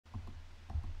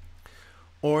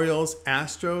Orioles,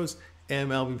 Astros,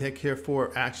 MLB pick here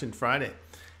for action Friday.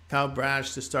 Kyle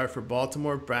Bradish to start for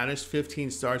Baltimore. Bradish, 15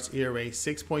 starts, ERA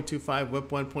 6.25, whip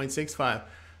 1.65.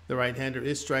 The right-hander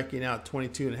is striking out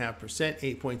 22.5%,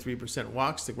 8.3%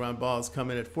 walks. The ground balls come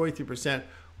in at 43%,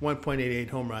 1.88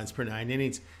 home runs per 9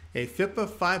 innings. A FIP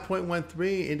of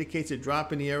 5.13 indicates a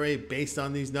drop in ERA based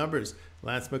on these numbers.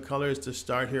 Lance McCullers to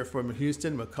start here for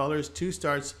Houston. McCullers, 2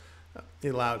 starts, he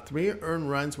allowed 3 earned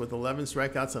runs with 11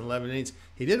 strikeouts in 11 innings.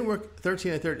 He didn't work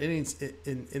 13 1/3 innings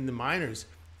in the minors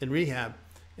in rehab,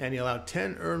 and he allowed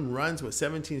 10 earned runs with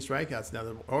 17 strikeouts. Now,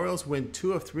 the Orioles win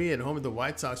 2 of 3 at home with the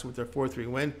White Sox with their 4-3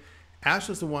 win.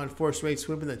 Astros have won 4 straight,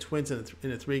 sweeping the Twins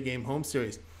in a 3-game home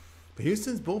series. But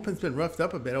Houston's bullpen's been roughed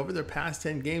up a bit. Over their past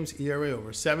 10 games, ERA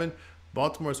over 7.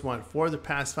 Baltimore's won 4 of the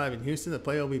past 5 in Houston. The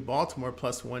play will be Baltimore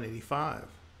plus 185.